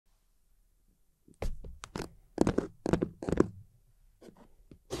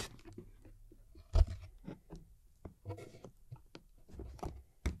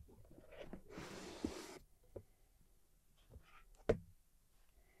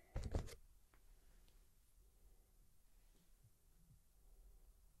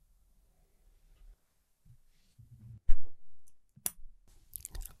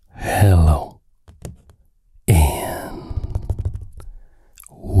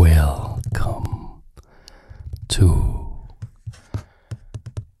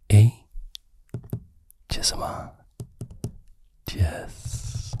ASMR.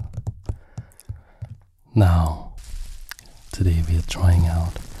 Yes. Now, today we are trying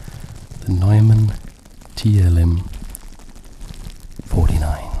out the Neumann TLM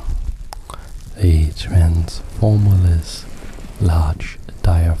 49, a transformerless large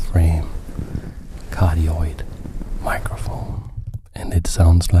diaphragm cardioid microphone, and it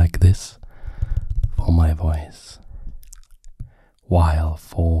sounds like this for my voice, while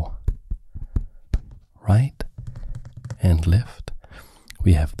for right and left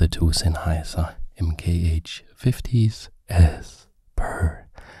we have the two Sennheiser MKH50s as per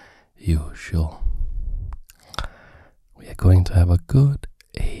usual. We are going to have a good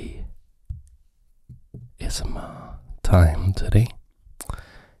ASMR time today,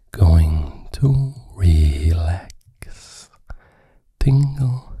 going to relax,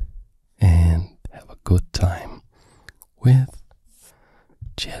 tingle, and have a good time with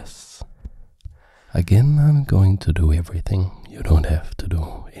Jess. Again, I'm going to do everything. You don't have to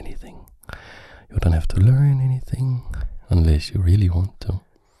do anything. You don't have to learn anything unless you really want to.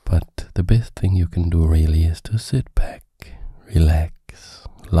 But the best thing you can do really is to sit back, relax,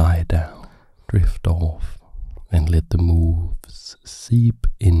 lie down, drift off, and let the moves seep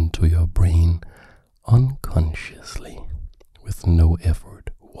into your brain unconsciously with no effort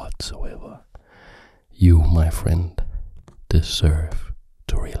whatsoever. You, my friend, deserve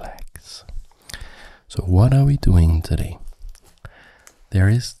to relax. So what are we doing today? There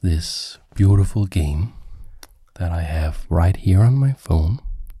is this beautiful game that I have right here on my phone,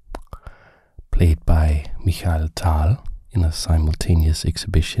 played by Mikhail Tal in a simultaneous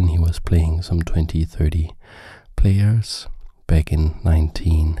exhibition. He was playing some 20-30 players back in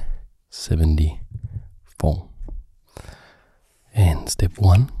 1974. And step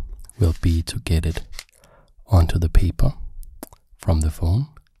one will be to get it onto the paper from the phone.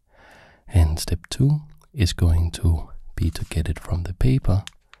 And step two is going to be to get it from the paper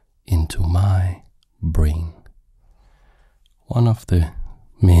into my brain. One of the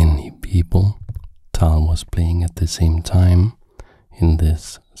many people Tal was playing at the same time in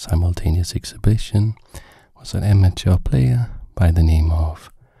this simultaneous exhibition was an amateur player by the name of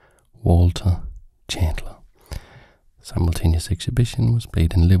R Chandler. Simultaneous exhibition was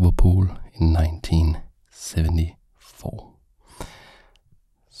played in Liverpool in 1974.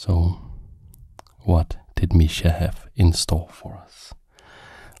 So, what did Misha have in store for us?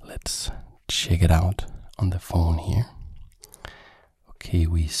 Let's check it out on the phone here. Okay,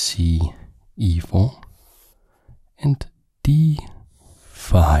 we see E4 and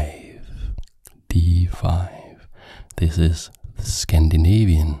D5. D5. This is the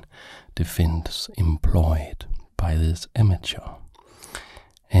Scandinavian defense employed by this amateur.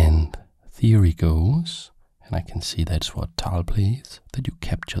 And theory goes, and I can see that's what Tal plays, that you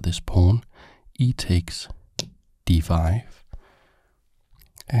capture this pawn, E takes D5,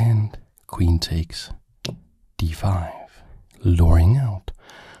 and Queen takes D5, luring out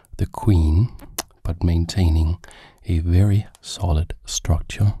the Queen, but maintaining a very solid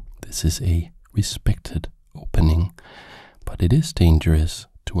structure. This is a respected opening, but it is dangerous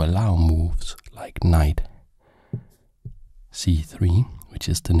to allow moves like Knight C3, which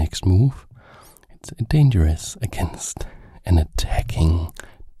is the next move. It's dangerous against an attacking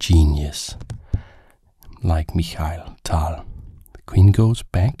genius like Mikhail Tal. The Queen goes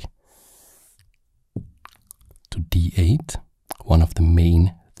back to D8, one of the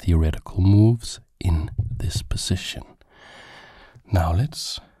main theoretical moves in this position. Now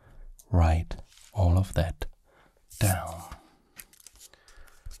let's write all of that down.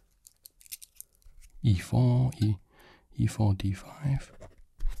 E4, E4, D5.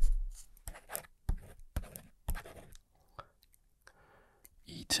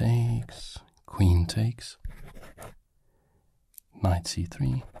 E takes, Queen takes, Knight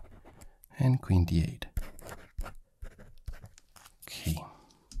C3, and Queen D8. Okay.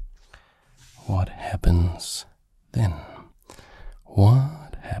 What happens then?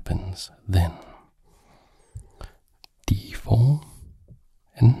 What happens then? D4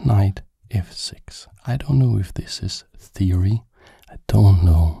 and Knight F6. I don't know if this is theory. I don't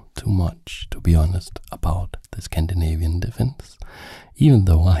know too much, to be honest, about the Scandinavian defense, even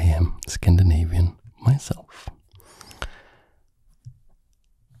though I am Scandinavian myself.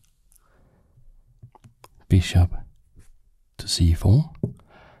 Bishop to C4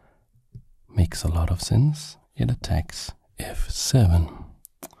 makes a lot of sense. It attacks F7.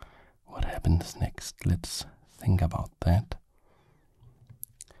 What happens next? Let's think about that.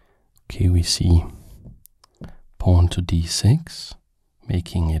 Okay, we see pawn to D6,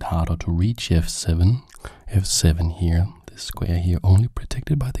 making it harder to reach F7. F7 here, this square here, only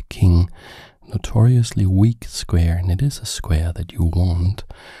protected by the king, notoriously weak square, and it is a square that you want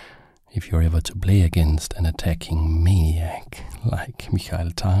if you're ever to play against an attacking maniac like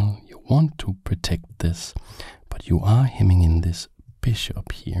Mikhail Tal. You want to protect this, but you are hemming in this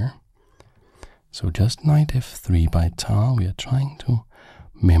bishop here. So just knight f3 by Tal. We are trying to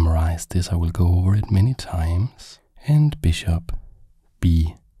memorize this. I will go over it many times. And bishop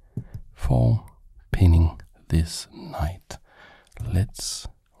b4, pinning this knight. Let's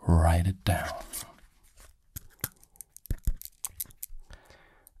write it down.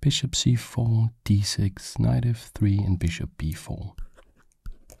 Bishop c4, d6, knight f3, and bishop b4.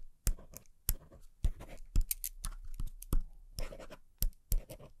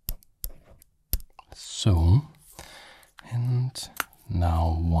 So, and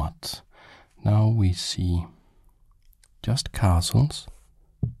now what? Now we see just castles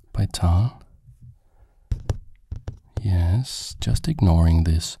by Tal. Yes, just ignoring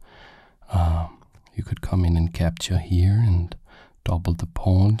this. You could come in and capture here and double the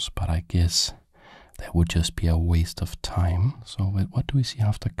pawns, but I guess that would just be a waste of time. So what do we see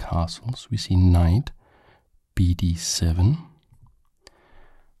after castles? We see knight bd7.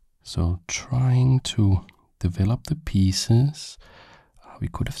 So trying to develop the pieces. We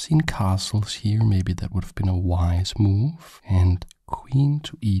could have seen castles here. Maybe that would have been a wise move. And queen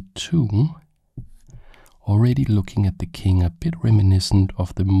to e2. Already looking at the king, a bit reminiscent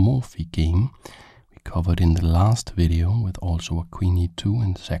of the Morphy game we covered in the last video, with also a queen e2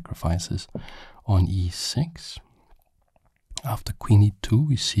 and sacrifices on e6. After queen e2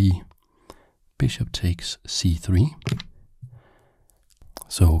 we see bishop takes c3.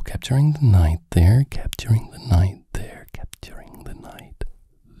 So capturing the knight there, capturing the knight there, capturing the knight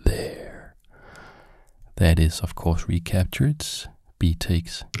there. That is of course recaptured. B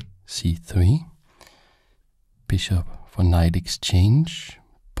takes c3. Bishop for knight exchange,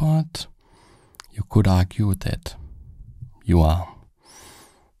 but you could argue that you are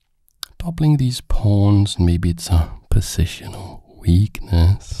doubling these pawns, and maybe it's a positional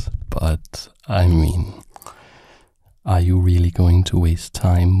weakness, but I mean, are you really going to waste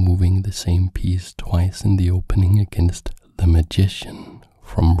time moving the same piece twice in the opening against the magician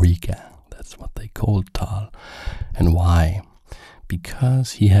from Riga? That's what they called Tal. And why?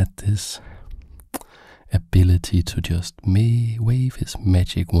 Because he had this ability to just wave his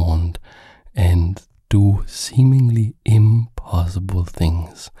magic wand and do seemingly impossible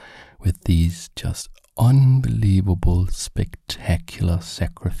things with these just unbelievable, spectacular,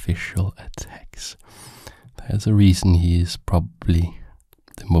 sacrificial attacks. There's a reason he is probably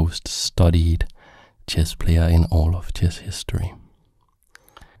the most studied chess player in all of chess history.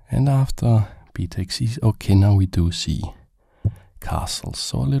 And after b takes c, okay, now we do see castles,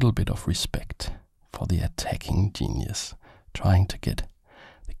 so a little bit of respect for the attacking genius, trying to get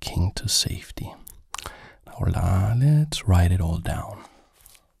the king to safety. Now let's write it all down.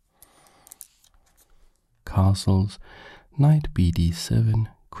 Castles, knight bd7,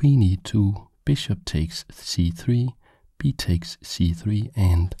 queen e2, bishop takes c3, b takes c3,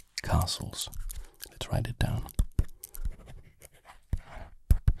 and castles. Let's write it down.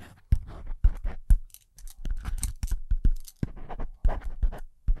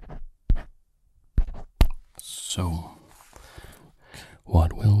 So,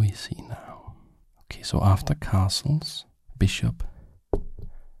 what will we see now? Okay, so after castles, bishop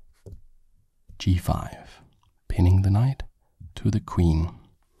g5, pinning the knight to the queen,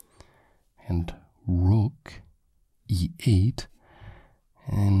 and rook e8,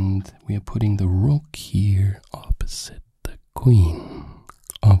 and we are putting the rook here opposite the queen.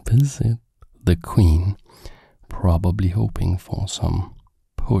 Opposite the queen, probably hoping for some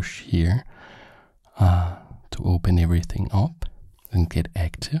push here to open everything up and get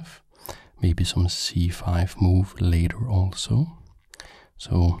active. Maybe some c5 move later also.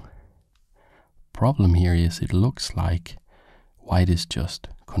 So problem here is it looks like white is just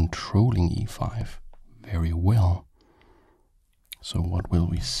controlling e5 very well. So what will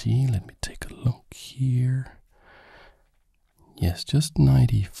we see? Let me take a look here. Yes, just knight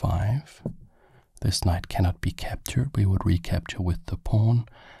e5. This knight cannot be captured. We would recapture with the pawn,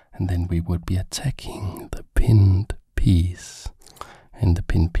 and then we would be attacking the pinned piece. And the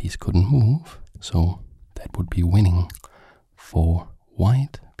pinned piece couldn't move, so that would be winning for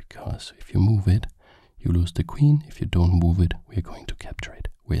white, because if you move it, you lose the queen. If you don't move it, we're going to capture it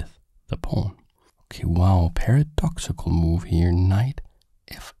with the pawn. Okay, wow, paradoxical move here. Knight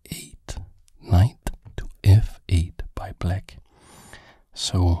f8. Knight to f8 by black.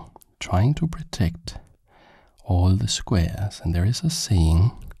 So, trying to protect all the squares. And there is a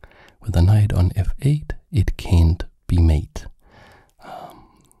saying, with a knight on f8, it can't be mate.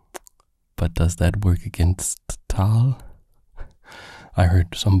 But does that work against Tal? I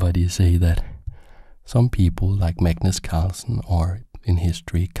heard somebody say that some people like Magnus Carlsen or in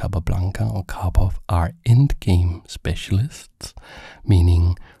history Capablanca or Karpov are endgame specialists,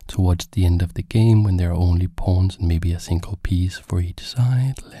 meaning towards the end of the game when there are only pawns and maybe a single piece for each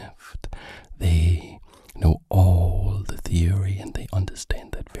side left, they know all the theory and they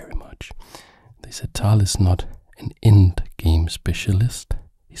understand that very much. They said Tal is not an endgame specialist.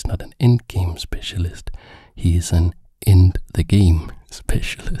 He's not an endgame specialist. He is an end the game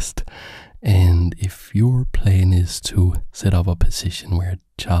specialist. And if your plan is to set up a position where a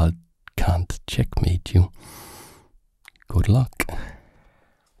child can't checkmate you, good luck.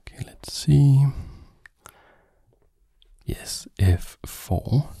 Okay, let's see. Yes,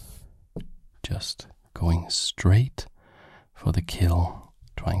 f4. Just going straight for the kill.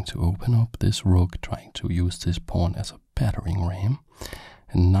 Trying to open up this rook, trying to use this pawn as a battering ram.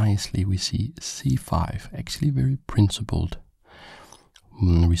 And nicely we see c5, actually very principled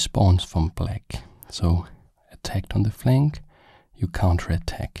response from black. So attacked on the flank, you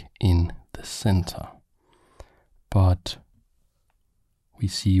counterattack in the center. But we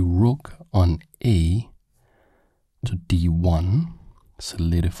see rook on a to d1,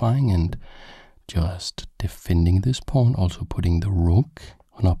 solidifying and just defending this pawn, also putting the rook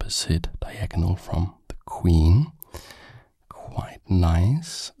on opposite diagonal from the queen. Quite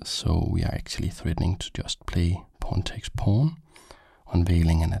nice. So we are actually threatening to just play pawn takes pawn,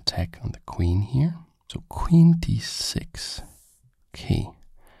 unveiling an attack on the queen here. So queen d6. Okay.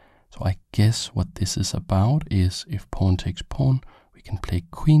 So I guess what this is about is if pawn takes pawn, we can play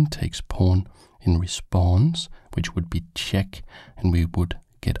queen takes pawn in response, which would be check, and we would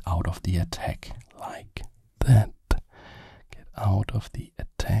get out of the attack like that. Get out of the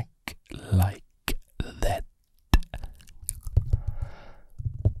attack like that.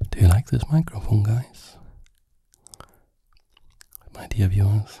 Do you like this microphone, guys? My dear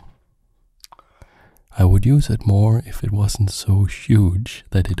viewers, I would use it more if it wasn't so huge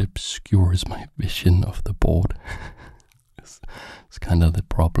that it obscures my vision of the board. It's kind of the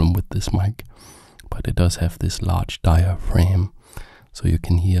problem with this mic, but it does have this large diaphragm, so you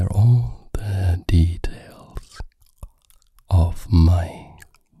can hear all the details of my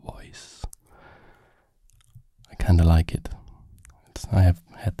voice. I kind of like it. I have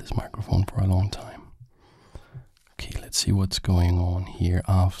had this microphone for a long time. Okay, let's see what's going on here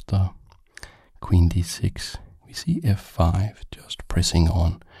after queen d6. We see f5 just pressing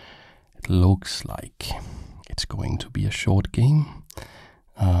on. It looks like it's going to be a short game.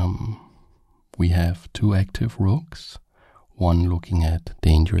 We have two active rooks, one looking at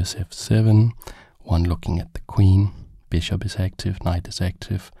dangerous f7, one looking at the queen. Bishop is active, knight is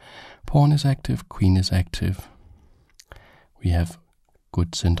active, pawn is active, queen is active. We have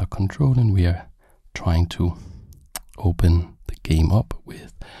good center control and we are trying to open the game up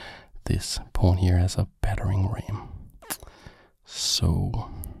with this pawn here as a battering ram. So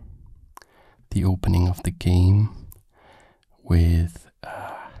the opening of the game with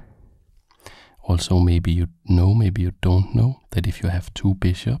also maybe you know, maybe you don't know that if you have two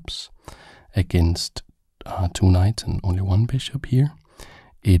bishops against two knights and only one bishop here,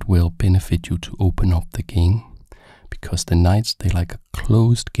 it will benefit you to open up the game, because the knights, they like a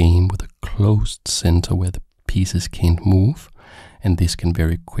closed game with a closed center where the pieces can't move, and this can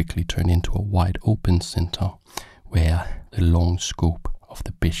very quickly turn into a wide open center where the long scope of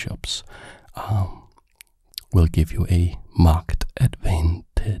the bishops will give you a marked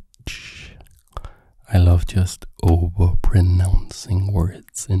advantage. I love just over-pronouncing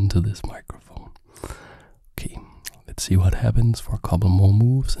words into this microphone. Okay, let's see what happens for a couple more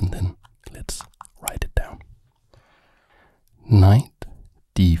moves and then let's write it down. Knight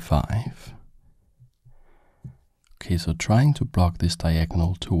d5. Okay, so trying to block this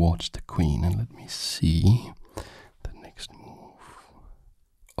diagonal towards the queen, and let me see the next move.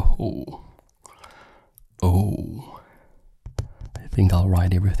 Oh, I think I'll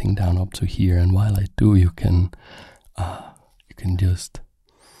write everything down up to here, and while I do, you can just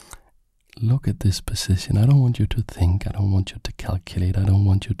look at this position. I don't want you to think, I don't want you to calculate, I don't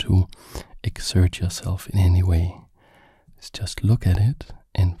want you to exert yourself in any way. Just look at it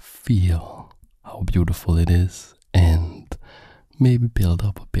and feel how beautiful it is, and maybe build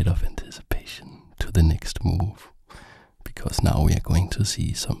up a bit of anticipation to the next move, because now we are going to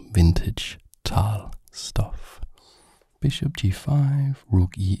see some vintage Tal stuff. Bishop g5,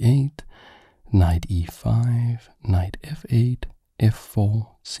 rook e8, knight e5, knight f8, f4,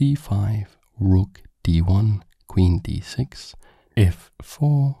 c5, rook d1, queen d6,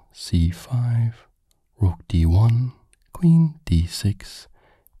 f4, c5, rook d1, queen d6,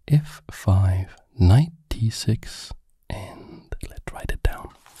 f5, knight d6, and let's write it down.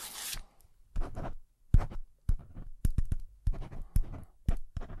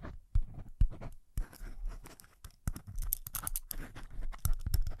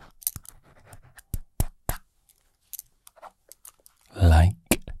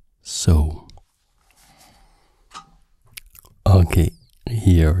 Like so. Okay,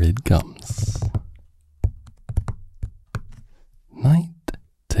 here it comes. Knight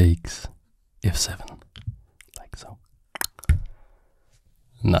takes f7, like so.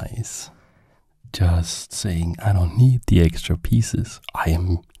 Nice. Just saying, I don't need the extra pieces. I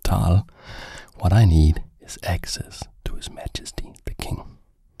am Tal. What I need is access to His Majesty, the King.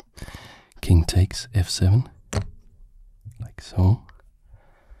 King takes f7, like so.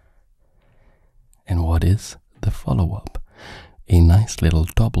 And what is the follow-up? A nice little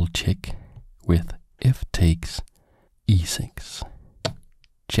double check with f takes e6.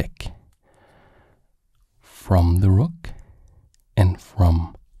 Check. From the rook and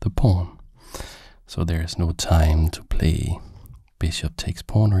from the pawn. So there is no time to play bishop takes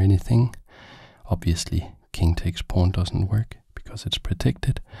pawn or anything. Obviously, king takes pawn doesn't work because it's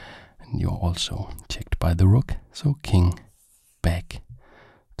protected. And you're also checked by the rook. So king back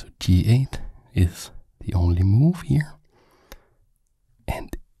to g8 is the only move here.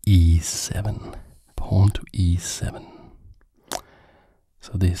 And e7, pawn to e7.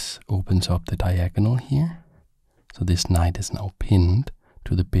 So this opens up the diagonal here. So this knight is now pinned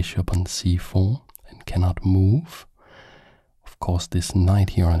to the bishop on c4 and cannot move. Of course, this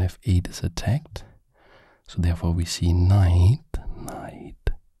knight here on f8 is attacked. So therefore we see knight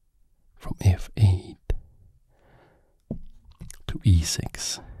from f8 to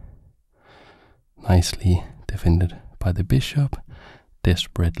e6. Nicely defended by the bishop,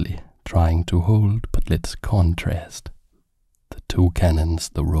 desperately trying to hold, but let's contrast the two cannons,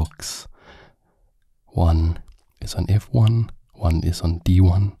 the rooks. One is on f1, one is on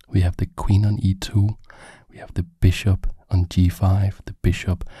d1. We have the queen on e2, we have the bishop on g5, the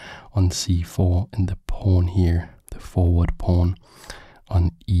bishop on c4, and the pawn here, the forward pawn,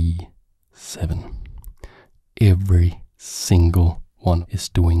 on e7. Every single one is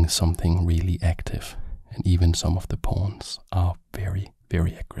doing something really active, and even some of the pawns are very,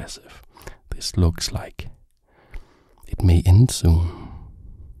 very aggressive. This looks like it may end soon.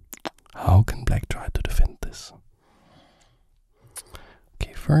 How can black try to defend this?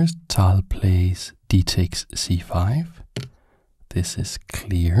 Okay, first Tal plays d takes c5. This is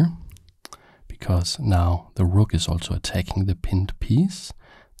clear, because now the rook is also attacking the pinned piece.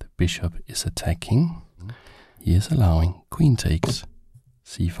 The bishop is attacking. He is allowing queen takes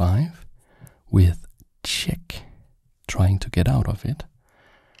c5 with check, trying to get out of it.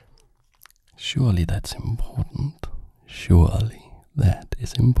 Surely that's important. Surely that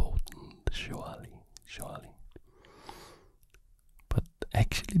is important. Surely. But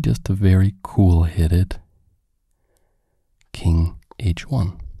actually just a very cool-headed king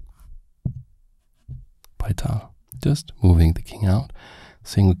h1 by Tal. Just moving the king out,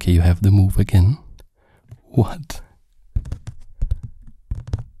 saying, okay, you have the move again. What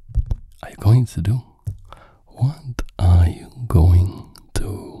are you going to do? What are you going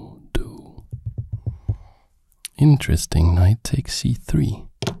to do? Interesting, knight takes c3.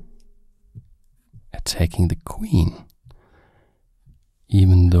 Attacking the queen.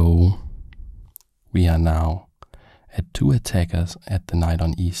 Even though we are now at two attackers at the knight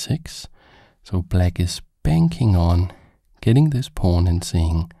on e6. So black is banking on getting this pawn and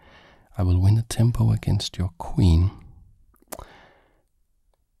saying, I will win a tempo against your queen.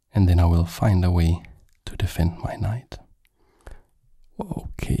 And then I will find a way to defend my knight.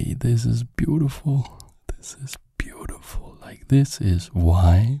 Okay, this is beautiful. This is beautiful. Like, this is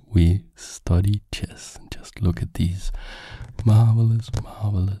why we study chess. And just look at these marvelous,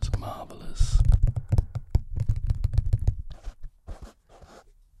 marvelous, marvelous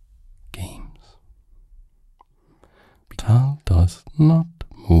games. Tal does not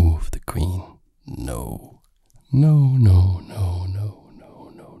move the queen. No. No, no, no, no,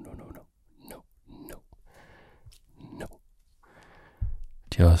 no, no, no, no, no, no, no, no.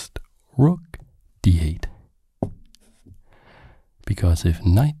 Just rook d8. Because if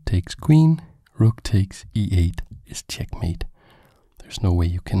knight takes queen, rook takes e8 is checkmate. There's no way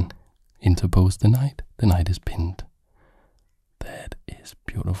you can interpose the knight. The knight is pinned. That is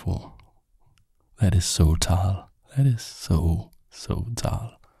beautiful. That is so Tal. That is so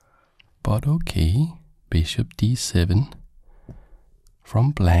Tal. But okay, bishop d7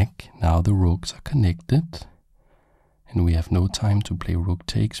 from black. Now the rooks are connected. And we have no time to play rook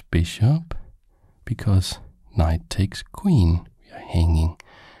takes bishop, because knight takes queen. We are hanging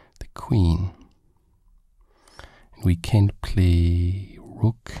the queen. And we can't play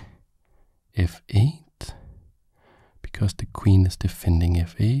rook f8 because the queen is defending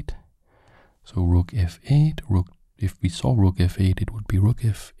f8. So rook f8, rook. If we saw rook f8, it would be rook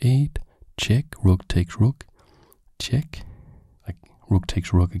f8, check, rook takes rook, check, like rook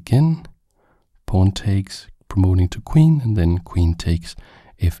takes rook again, pawn takes, promoting to queen, and then queen takes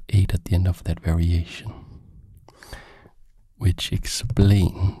f8 at the end of that variation, which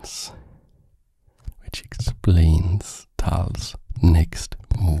explains Tal's next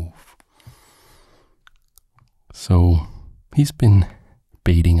move. So he's been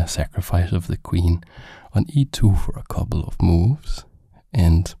baiting a sacrifice of the queen on e2 for a couple of moves,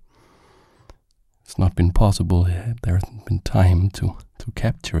 and it's not been possible. There hasn't been time to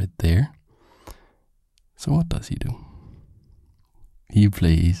capture it there. So what does he do? He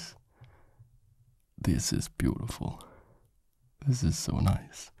plays, this is beautiful. This is so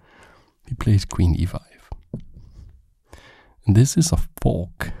nice. He plays queen e5. And this is a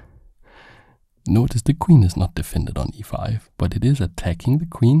fork. Notice the queen is not defended on e5, but it is attacking the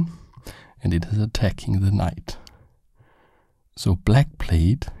queen and it is attacking the knight. So black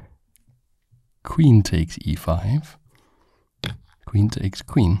played queen takes e5, queen takes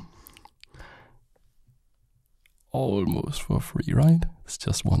queen. Almost for free, right? It's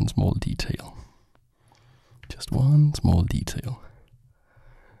just one small detail. Just one small detail.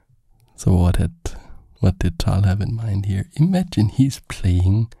 So what did Tal have in mind here? Imagine he's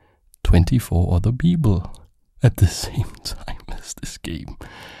playing 24 other people at the same time as this game.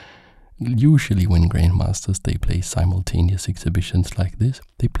 Usually when grandmasters, they play simultaneous exhibitions like this,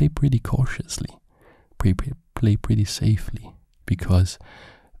 they play pretty cautiously, play pretty safely, because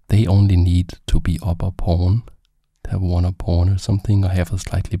they only need to be up a pawn, have won a pawn or something, or have a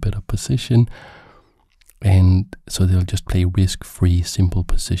slightly better position, and so they'll just play risk-free simple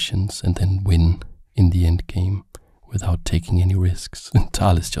positions and then win in the end game without taking any risks. And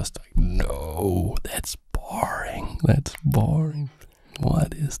Tal is just like, no, that's boring, that's boring.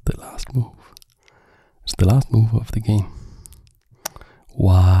 What is the last move? It's the last move of the game.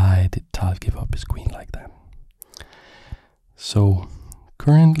 Why did Tal give up his queen like that? So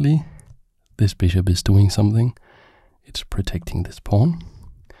currently this bishop is doing something. It's protecting this pawn.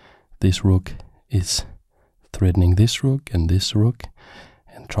 This rook is threatening this rook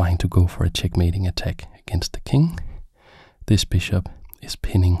and trying to go for a checkmating attack against the king. This bishop is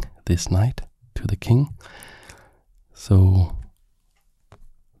pinning this knight to the king. So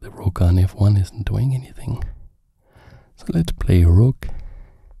the rook on f1 isn't doing anything. So let's play rook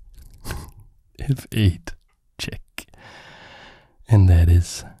f8 check. And that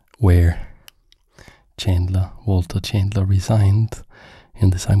is where Walter Chandler resigned in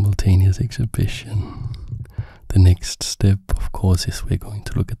the simultaneous exhibition. The next step, of course, is we're going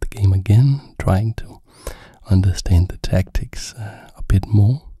to look at the game again, trying to understand the tactics a bit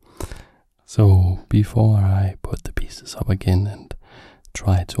more. So before I put the pieces up again and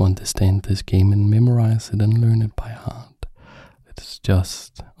try to understand this game and memorize it and learn it by heart, let's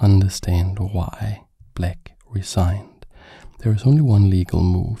just understand why black resigned. There is only one legal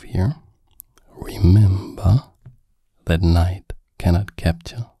move here. Remember that knight cannot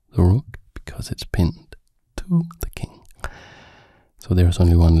capture the rook because it's pinned to the king. So there's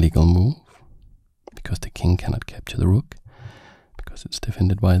only one legal move, because the king cannot capture the rook, because it's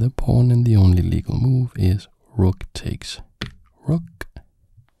defended by the pawn, and the only legal move is rook takes rook.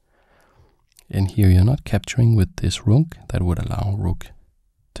 And here you're not capturing with this rook, that would allow rook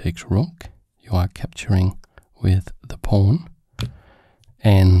takes rook. You are capturing with the pawn,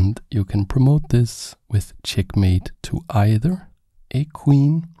 and you can promote this with checkmate to either a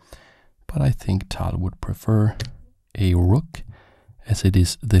queen, but I think Tal would prefer a rook, as it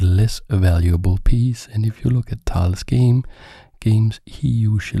is the less valuable piece. And if you look at Tal's games, he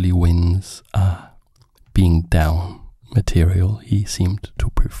usually wins being down material. He seemed to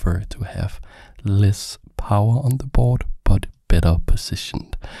prefer to have less power on the board, but better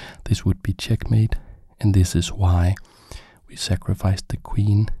positioned. This would be checkmate, and this is why we sacrificed the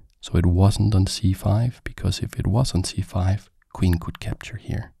queen, so it wasn't on c5, because if it was on c5, queen could capture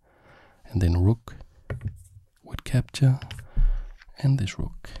here, and then rook would capture, and this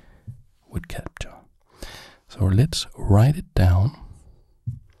rook would capture. So let's write it down.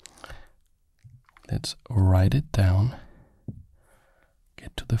 Let's write it down.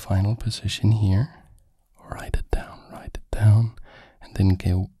 Get to the final position here. Write it down, and then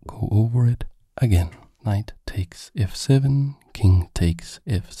go over it again. Knight takes f7, king takes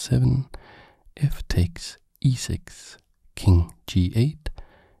f7, f takes e6, king g8,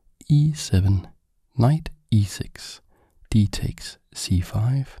 e7, knight e6, d takes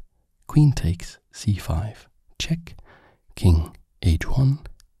c5, queen takes c5, check, king h1,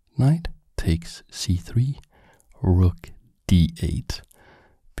 knight takes c3, rook d8,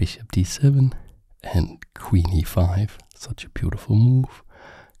 bishop d7, and queen e5. Such a beautiful move.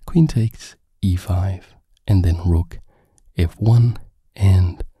 Queen takes e5, and then rook f1,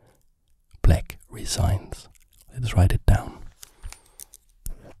 and black resigns. Let's write it down.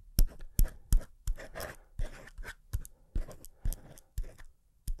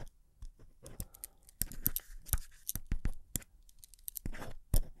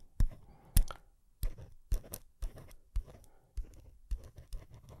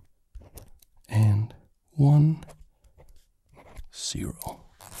 And 1-0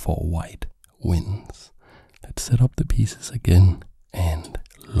 for white wins. Let's set up the pieces again and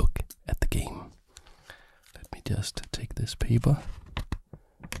look at the game. Let me just take this paper.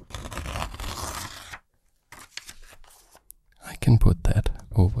 I can put that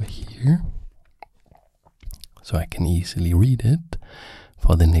over here so I can easily read it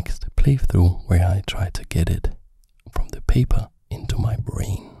for the next playthrough where I try to get it from the paper into my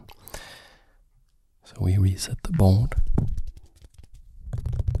brain. So we reset the board.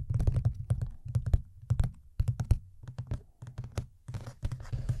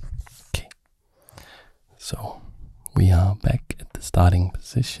 Okay, so we are back at the starting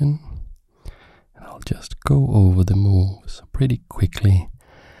position, and I'll just go over the moves pretty quickly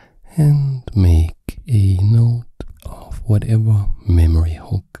and make a note of whatever memory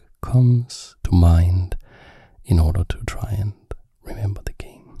hook comes to mind in order to try and remember the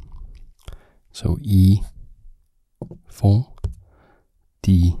game. So e4,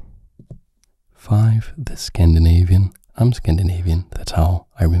 d5, the Scandinavian. I'm Scandinavian, that's how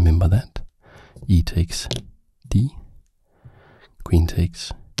I remember that. E takes d, queen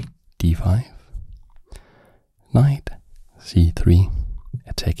takes d5, knight c3,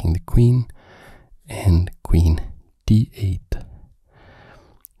 attacking the queen, and queen d8.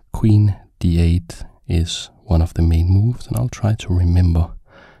 Queen d8 is one of the main moves, and I'll try to remember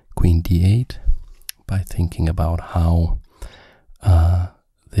queen d8 by thinking about how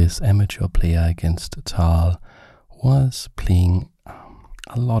this amateur player against Tal was playing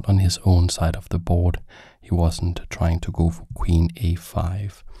a lot on his own side of the board. He wasn't trying to go for queen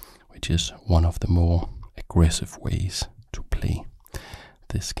a5, which is one of the more aggressive ways to play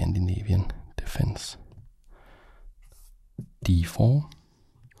this Scandinavian defense. d4,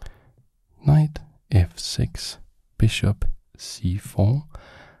 knight f6, bishop c4.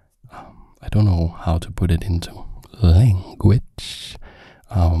 I don't know how to put it into language,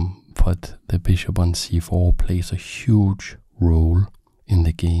 but the bishop on c4 plays a huge role in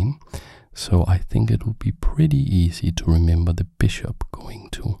the game, so I think it will be pretty easy to remember the bishop going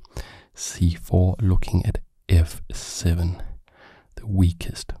to c4, looking at f7, the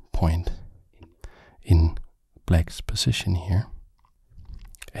weakest point in black's position here,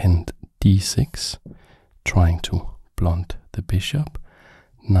 and d6, trying to blunt the bishop,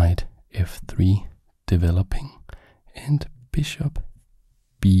 knight f3 developing, and bishop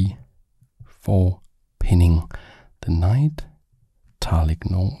b4 pinning the knight. Tal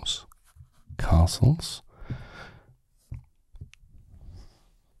ignores castles.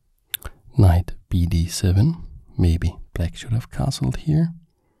 Knight bd7, maybe black should have castled here.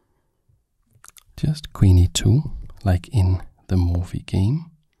 Just queen e2, like in the Morphy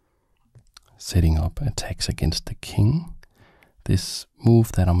game, setting up attacks against the king. This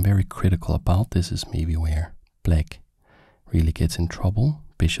move that I'm very critical about, this is maybe where black really gets in trouble.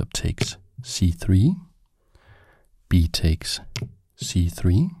 Bishop takes c3, b takes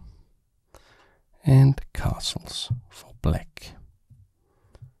c3, and castles for black.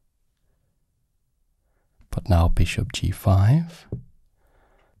 But now bishop g5,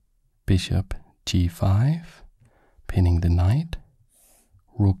 bishop g5, pinning the knight,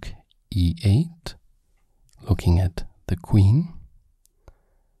 rook e8, looking at the queen,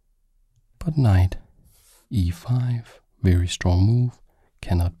 but knight e5, very strong move,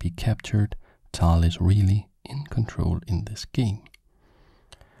 cannot be captured. Tal is really in control in this game.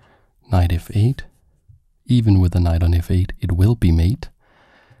 Knight f8, even with a knight on f8 it will be mate.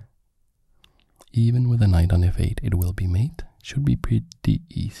 Even with a knight on f8 it will be mate. Should be pretty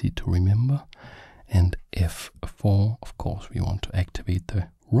easy to remember. And f4, of course we want to activate the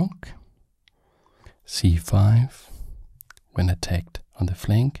rook. c5, when attacked on the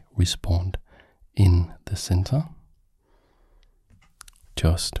flank, respond in the center.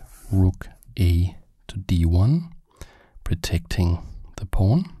 Just rook a to d1, protecting the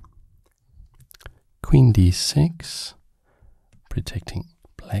pawn. Queen d6, protecting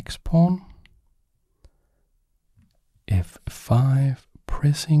black's pawn. f5,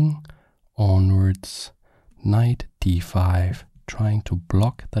 pressing onwards, knight d5, trying to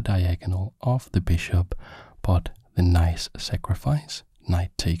block the diagonal of the bishop, but the nice sacrifice.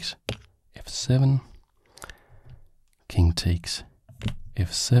 Knight takes f7, king takes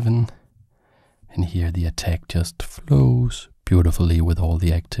f7, and here the attack just flows beautifully with all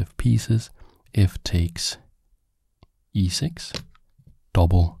the active pieces. F takes e6,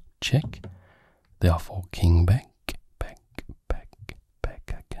 double check, therefore king back, back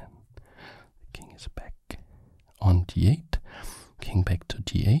again. The king is back on d8, king back to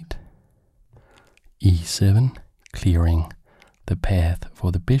d8, e7, clearing the path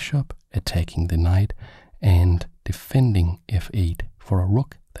for the bishop, attacking the knight, and defending f8 for a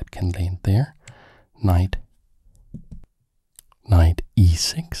rook that can land there. Knight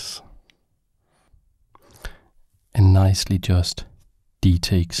e6, and nicely just d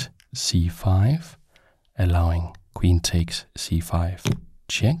takes c5, allowing queen takes c5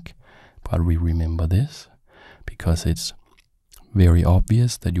 check. But we remember this because it's very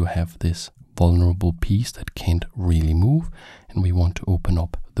obvious that you have this vulnerable piece that can't really move, and we want to open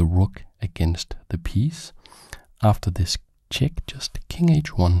up the rook against the piece. After this check, just king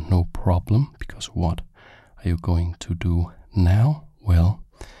h1, no problem, because what are you going to do now? Well,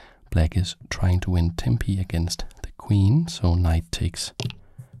 black is trying to win tempi against the queen, so knight takes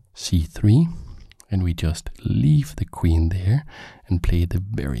c3, and we just leave the queen there and play the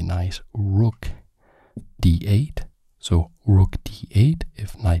very nice rook d8. So rook d8,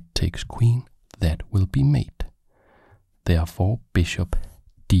 if knight takes queen, that will be mate. Therefore bishop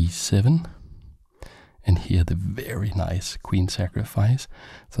d7, and here the very nice queen sacrifice.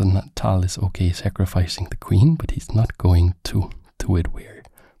 So Tal is okay sacrificing the queen, but he's not going to do it where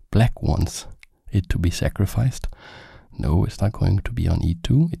black wants it to be sacrificed. No, it's not going to be on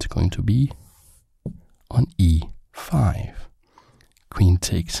e2, it's going to be on e5. Queen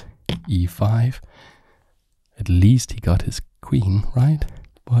takes e5. At least he got his queen, right?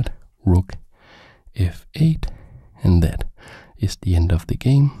 But rook f8, and that is the end of the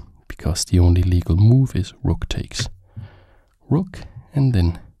game, because the only legal move is rook takes rook, and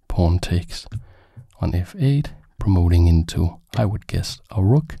then pawn takes on f8, promoting into, I would guess, a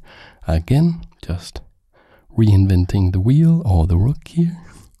rook. Again, just reinventing the wheel or the rook here,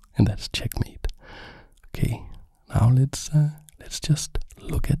 and that's checkmate. Okay, now let's just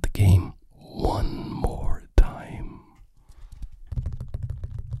look at the game one more time.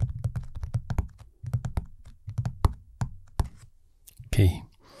 Okay,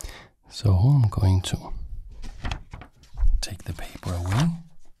 so I'm going to take the paper away,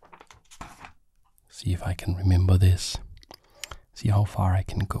 see if I can remember this, see how far I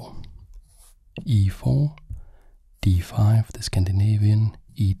can go. e4, d5, the Scandinavian,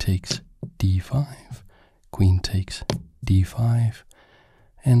 e takes d5, queen takes d5,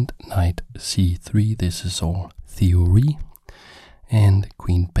 and knight c3, this is all theory, and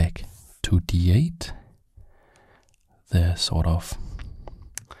queen back to d8, the sort of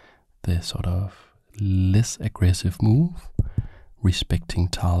less aggressive move, respecting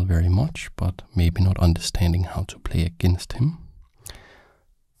Tal very much, but maybe not understanding how to play against him.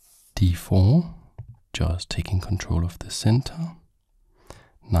 d4, just taking control of the center.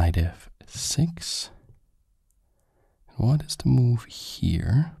 Knight f6. What is the move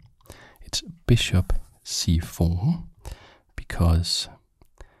here? It's bishop c4, because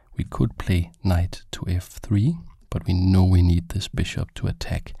we could play knight to f3, but we know we need this bishop to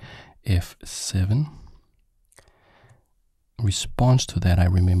attack f7. Response to that, I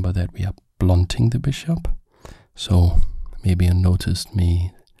remember that we are blunting the bishop, so maybe you noticed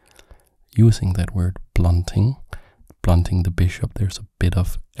me using that word blunting the bishop. There's a bit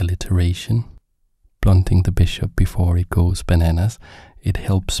of alliteration. Blunting the bishop before it goes bananas. It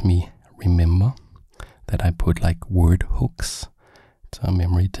helps me remember that I put like word hooks. It's a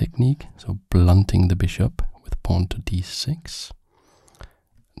memory technique. So blunting the bishop with pawn to d6.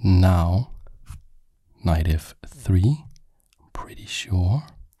 Now knight f3, I'm pretty sure,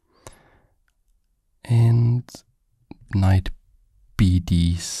 and knight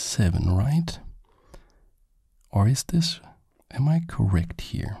bd7, right? Or is this, am I correct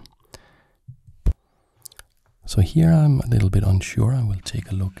here? So here I'm a little bit unsure. I will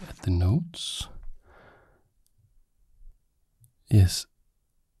take a look at the notes. Yes,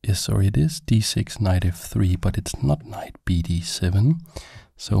 sorry, it is d6, knight f3, but it's not knight bd7.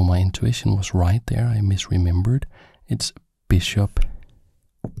 So my intuition was right there, I misremembered. It's bishop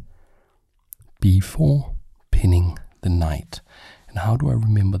b4, pinning the knight. And how do I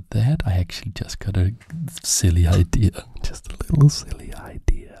remember that? I actually just got a silly idea. Just a little silly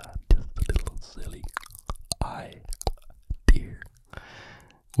idea. Just a little silly idea.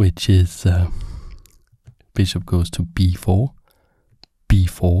 which is bishop goes to b4,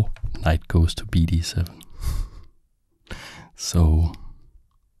 b4, knight goes to bd7. So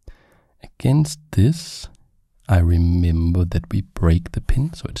against this, I remember that we break the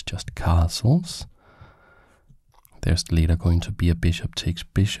pin, so it's just castles. There's later going to be a bishop takes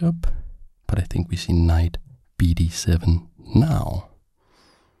bishop, but I think we see knight bd7 now.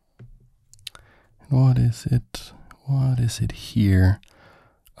 And what is it? What is it here?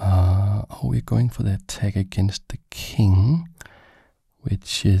 Oh, we're going for the attack against the king,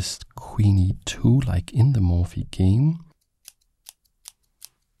 which is queen e2, like in the Morphy game.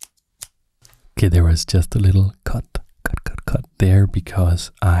 Okay, there was just a little cut there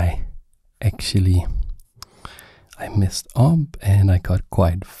because I messed up and I got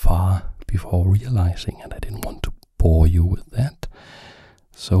quite far before realizing, and I didn't want to bore you with that.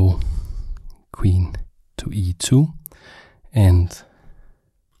 So queen to e2, and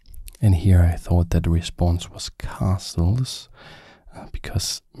here I thought that the response was castles,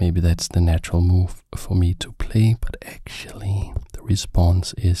 because maybe that's the natural move for me to play, but actually the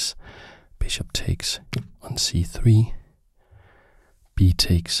response is bishop takes on c3, b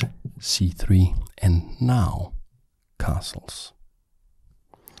takes c3, and now castles.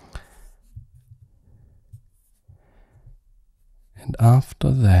 And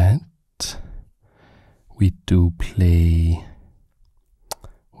after that, we do play.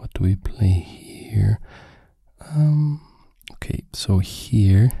 What do we play here? Okay, so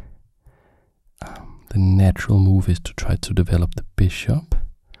here the natural move is to try to develop the bishop.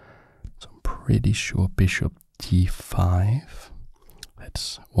 So I'm pretty sure bishop d5.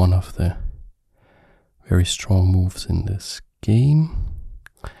 That's one of the very strong moves in this game.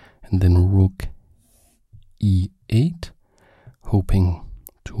 And then rook e8, hoping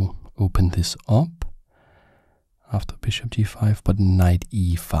to open this up after bishop g5, but knight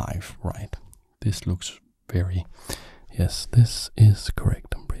e5, right? This looks very, yes, this is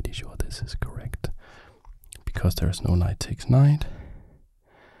correct. I'm pretty sure this is correct, because there is no knight takes knight.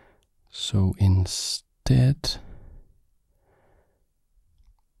 So instead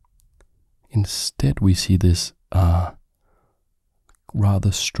we see this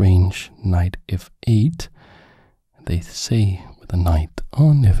rather strange knight f8. They say with a knight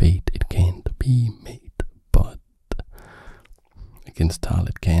on f8 it can't be made, but against Tal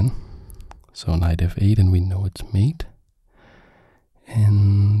it can. So knight f8, and we know it's mate.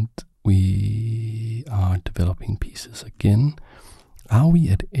 And we are developing pieces again. Are we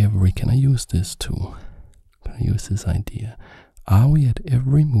at every, can I use this too? Can I use this idea? Are we at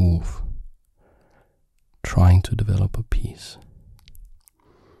every move trying to develop a piece?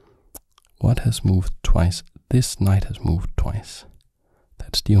 What has moved twice? This knight has moved twice.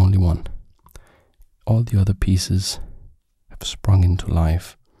 That's the only one. All the other pieces have sprung into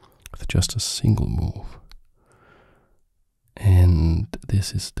life with just a single move. And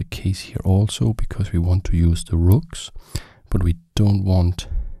this is the case here also, because we want to use the rooks, but we don't want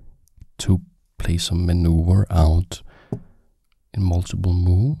to play some maneuver out in multiple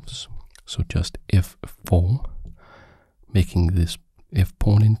moves. So just f4, making this f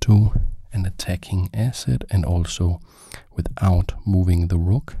pawn into an attacking asset, and also without moving the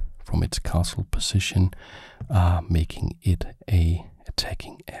rook from its castle position, making it a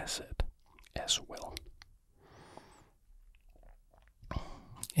attacking asset as well.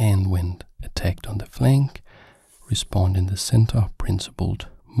 And when attacked on the flank, respond in the center, principled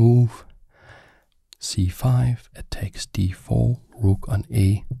move. c5 attacks d4, rook on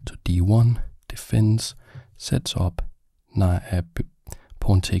a to d1, defends, sets up,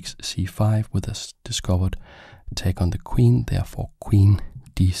 pawn takes c5 with a discovered attack on the queen, therefore queen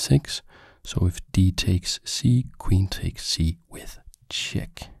d6. So if d takes c, queen takes c with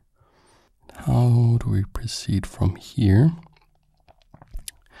check. How do we proceed from here?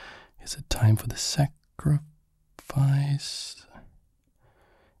 Is it time for the sacrifice?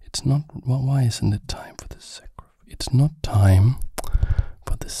 It's not. Well, why isn't it time for the sacrifice? It's not time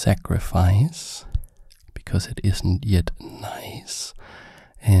for the sacrifice because it isn't yet nice.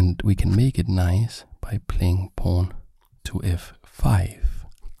 And we can make it nice by playing pawn to f5.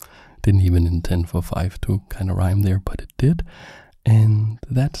 Didn't even intend for 5 to kind of rhyme there, but it did. And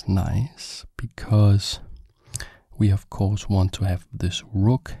that's nice because we of course want to have this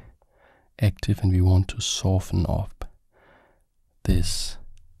rook active, and we want to soften up this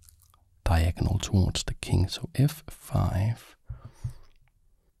diagonal towards the king. So f5.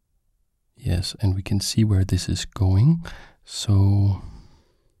 Yes, and we can see where this is going. So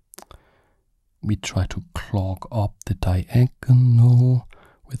we try to clog up the diagonal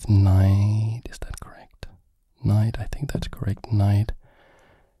with knight. Is that correct? Knight, I think that's correct. Knight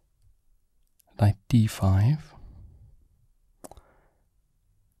knight d5.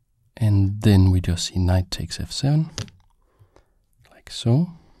 And then we just see knight takes f7, like so.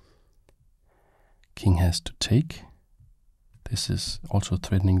 King has to take. This is also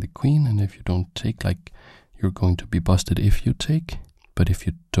threatening the queen, and if you don't take, like, you're going to be busted if you take. But if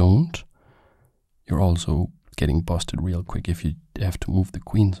you don't, you're also getting busted real quick if you have to move the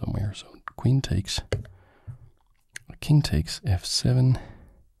queen somewhere. So queen takes, king takes f7,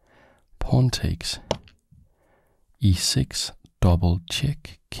 pawn takes e6, double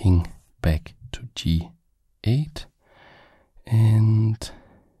check, king back to g8. And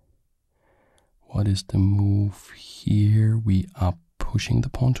what is the move here? We are pushing the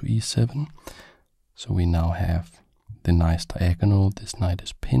pawn to e7. So we now have the nice diagonal. This knight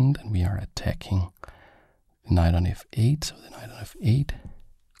is pinned and we are attacking the knight on f8. So the knight on f8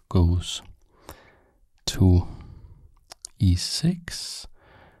 goes to e6,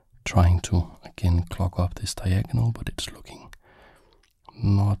 trying to again clog up this diagonal, but it's looking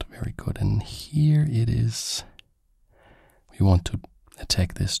not very good. And here it is. We want to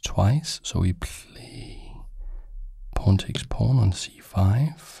attack this twice, so we play pawn takes pawn on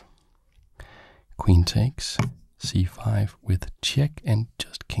c5, queen takes c5 with check, and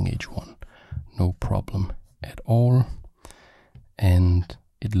just king h1, no problem at all. And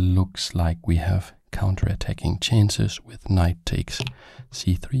it looks like we have counter-attacking chances with knight takes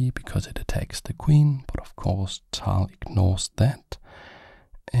c3 because it attacks the queen, but of course Tal ignores that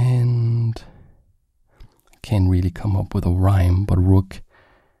and can't really come up with a rhyme. But rook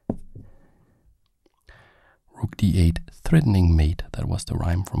d8 threatening mate, that was the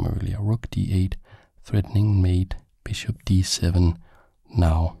rhyme from earlier. Rook d8 threatening mate, bishop d7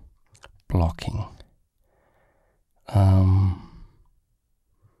 now blocking.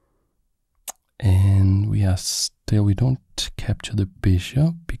 And we are still, we don't capture the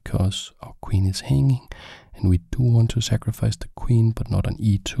bishop because our queen is hanging, and we do want to sacrifice the queen, but not on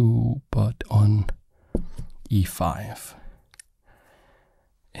e2, but on e5.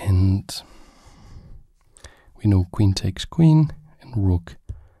 And we know queen takes queen, and rook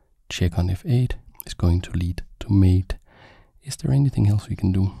check on f8 is going to lead to mate. Is there anything else we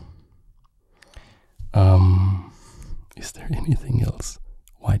can do? Is there anything else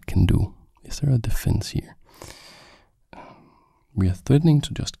white can do? Is there a defense here? We are threatening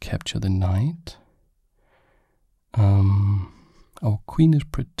to just capture the knight. Our queen is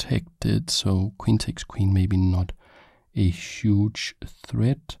protected, so queen takes queen, maybe not a huge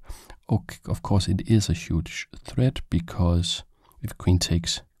threat. Okay, of course it is a huge threat, because if queen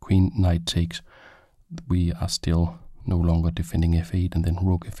takes queen, knight takes, we are still no longer defending f8, and then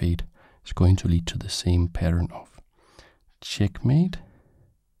rook f8 is going to lead to the same pattern of checkmate.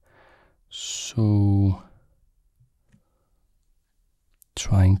 So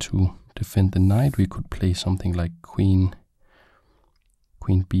trying to defend the knight, we could play something like queen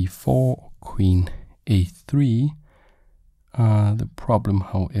b4 or queen a3. The problem,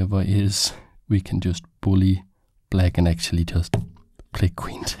 however, is we can just bully black and actually just play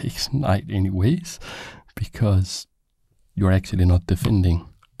queen takes knight anyways, because you're actually not defending,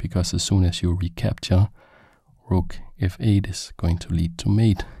 because as soon as you recapture, rook f8 is going to lead to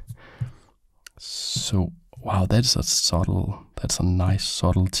mate. So wow, that's a nice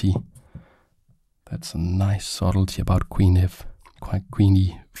subtlety. That's a nice subtlety about queen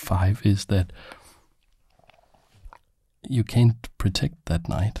e5, is that you can't protect that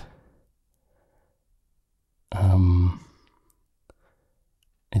knight.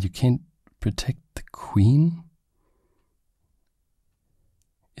 And you can't protect the queen.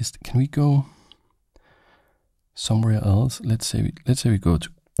 Can we go somewhere else? Let's say we go to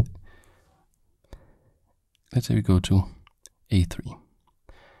a3.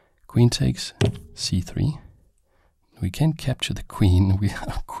 Queen takes c3. We can't capture the queen.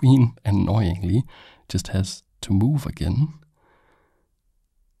 Our queen, annoyingly, just has to move again.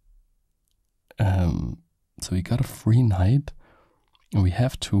 So we got a free knight, and we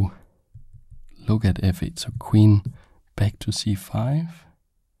have to look at f8. So queen back to c5,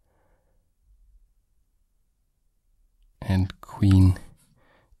 and queen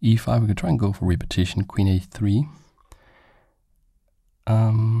e5. We could try and go for repetition. Queen a3.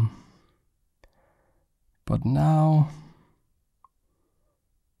 But now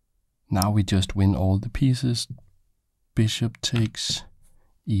we just win all the pieces. Bishop takes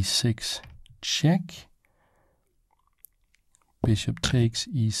e6, check. Bishop takes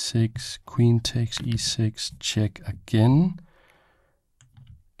e6, queen takes e6, check again.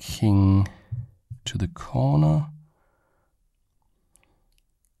 King to the corner.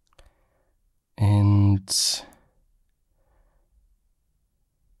 And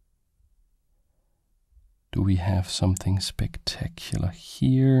Do we have something spectacular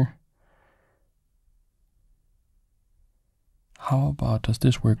here? How about, does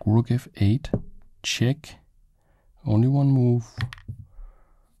this work? Rook f8, check, only one move.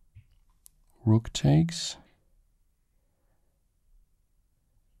 Rook takes.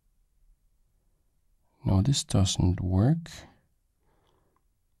 No, this doesn't work.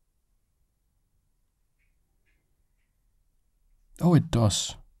 Oh, it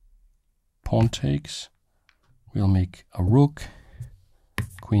does. Pawn takes. We'll make a rook.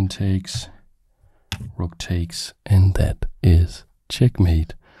 Queen takes. Rook takes. And that is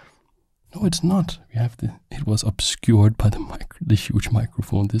checkmate. No, it's not. We have the. It was obscured by the huge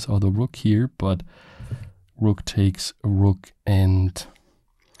microphone. This other rook here, but rook takes a rook, and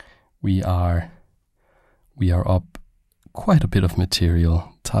we are up quite a bit of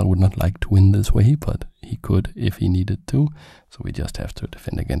material. Tal would not like to win this way, but he could if he needed to. So we just have to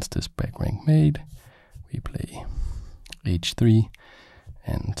defend against this back rank mate. We play h3,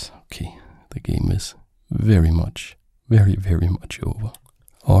 and okay, the game is very much over.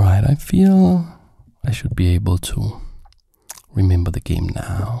 Alright, I feel I should be able to remember the game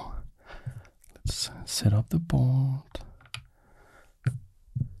now. Let's set up the board.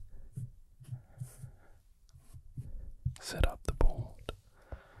 Set up the board.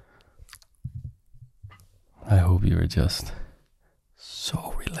 I hope you're just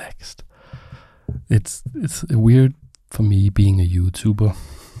so relaxed. It's weird for me being a YouTuber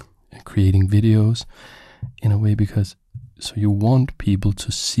and creating videos in a way, because so you want people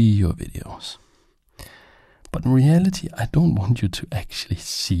to see your videos. But in reality, I don't want you to actually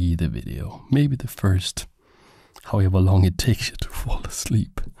see the video. Maybe the first, however long it takes you to fall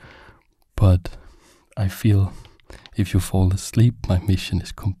asleep. But I feel if you fall asleep, my mission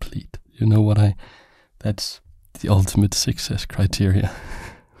is complete. You know what that's the ultimate success criteria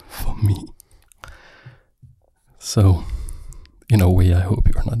for me. So, in a way, I hope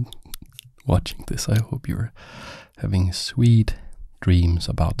you're not watching this. I hope you're having sweet dreams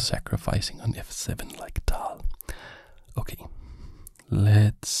about sacrificing on f7 like Tal. Okay,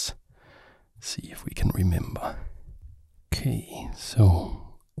 let's see if we can remember. Okay,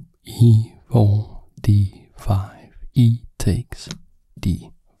 so e4, d5, e takes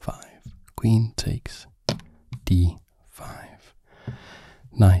d5, queen takes d5,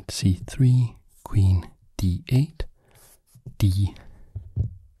 knight c3, queen d8,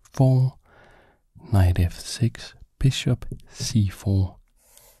 d4, knight f6, bishop c4,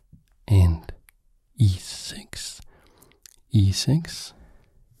 and e6, e6,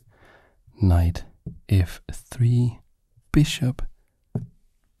 knight f3, bishop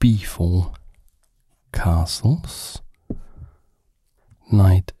b4, castles,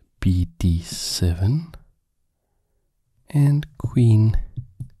 knight bd7, and queen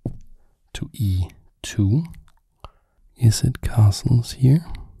to e2. Is it castles here?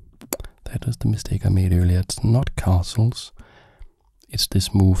 That is the mistake I made earlier. It's not castles. It's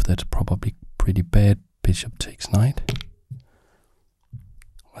this move that's probably pretty bad. Bishop takes knight.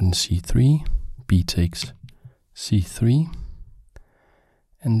 On c3, b takes c3,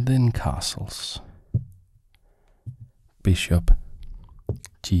 and then castles. Bishop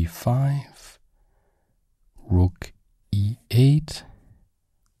g5, rook e8,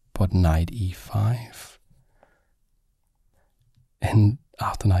 but knight e5, and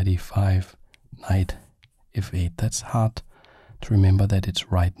after knight e5, knight f8. That's hard to remember that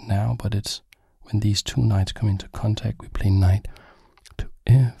it's right now, but it's when these two knights come into contact, we play knight to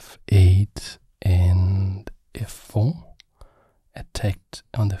f8 and f4. Attacked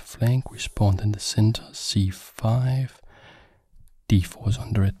on the flank, respond in the center, c5, d4 is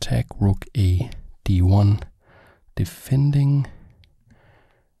under attack, rook a, d1, defending,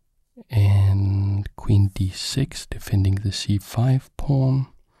 and queen d6, defending the c5 pawn.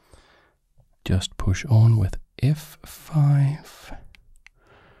 Just push on with f5,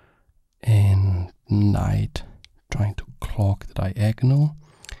 and knight trying to clog the diagonal,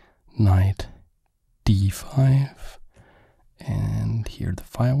 knight d5, and here the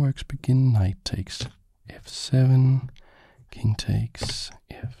fireworks begin. Knight takes f7, king takes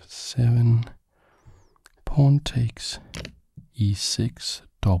f7, pawn takes e6,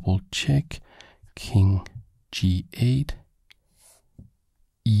 double check, king g8,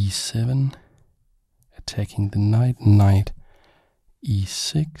 e7, attacking the knight, knight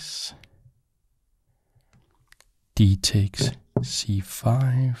e6, d takes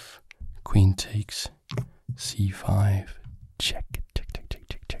c5, queen takes c5, check, check, check, check,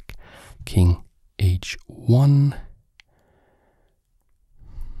 check, check, king h1,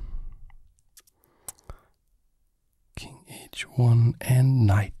 king h1, and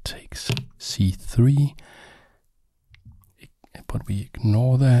knight takes c3, but we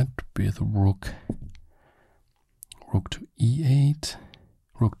ignore that with rook to e8,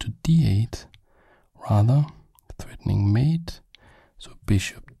 rook to d8, rather, threatening mate. So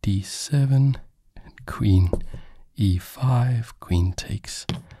bishop d7 and queen e5, queen takes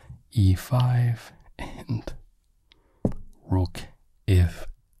e5 and rook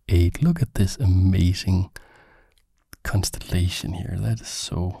f8. Look at this amazing constellation here. That is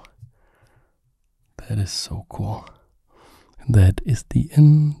so cool. And that is the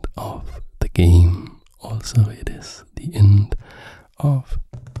end of the game. Also, it is the end of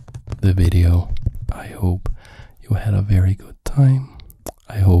the video. I hope you had a very good time.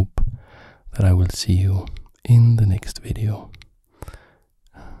 I hope that I will see you in the next video.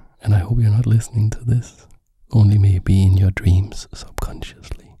 And I hope you're not listening to this only maybe in your dreams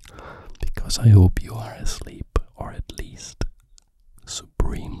subconsciously, because I hope you are asleep, or at least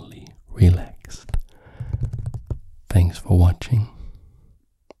supremely relaxed. Thanks for watching.